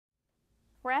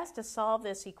We're asked to solve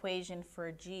this equation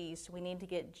for g, so we need to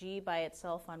get g by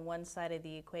itself on one side of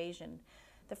the equation.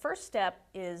 The first step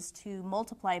is to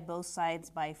multiply both sides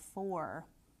by 4.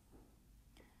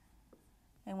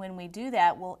 And when we do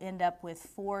that, we'll end up with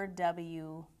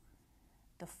 4w.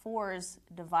 The 4's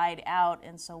divide out,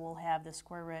 and so we'll have the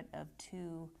square root of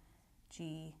 2gh.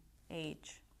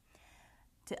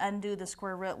 To undo the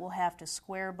square root, we'll have to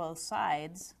square both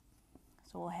sides.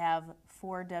 So we'll have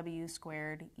 4w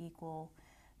squared equal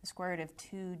the square root of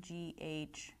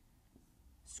 2gh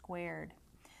squared.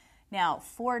 Now,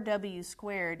 4w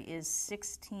squared is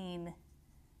 16w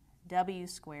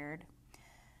squared.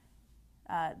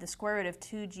 The square root of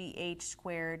 2gh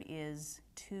squared is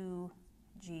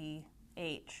 2gh.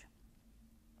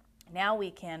 Now we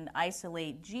can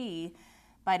isolate g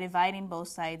by dividing both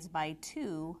sides by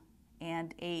 2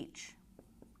 and h.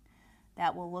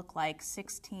 That will look like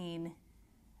 16w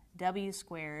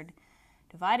squared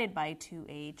divided by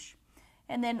 2h.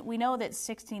 And then we know that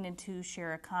 16 and 2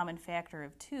 share a common factor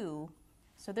of 2,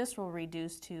 so this will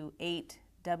reduce to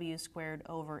 8w squared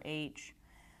over h,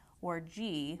 or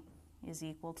g is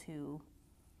equal to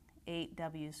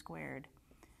 8w squared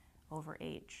over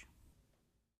h.